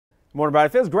Morning, everybody.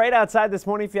 It feels great outside this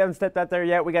morning. If you haven't stepped out there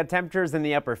yet, we got temperatures in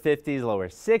the upper 50s, lower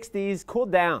 60s.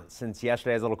 Cooled down since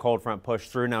yesterday's little cold front pushed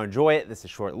through. Now enjoy it. This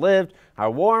is short-lived. Our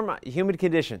warm, humid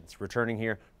conditions returning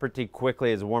here pretty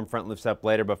quickly as a warm front lifts up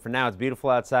later. But for now, it's beautiful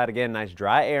outside. Again, nice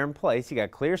dry air in place. You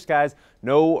got clear skies,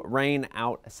 no rain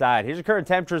outside. Here's your current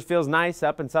temperatures. Feels nice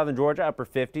up in southern Georgia, upper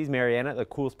 50s. Marietta, the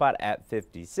cool spot at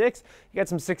 56. You got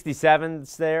some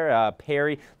 67s there.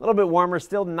 Perry, a little bit warmer.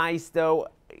 Still nice, though.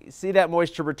 See that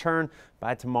moisture return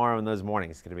by tomorrow in those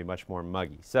mornings. It's going to be much more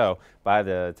muggy. So by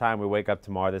the time we wake up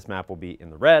tomorrow, this map will be in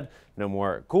the red. No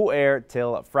more cool air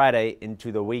till Friday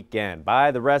into the weekend.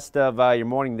 By the rest of your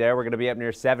morning there, we're going to be up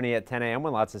near 70 at 10 a.m.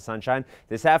 with lots of sunshine.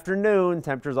 This afternoon,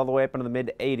 temperatures all the way up into the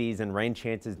mid 80s and rain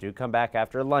chances do come back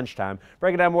after lunchtime.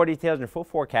 Breaking down more details in your full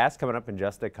forecast coming up in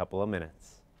just a couple of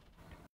minutes.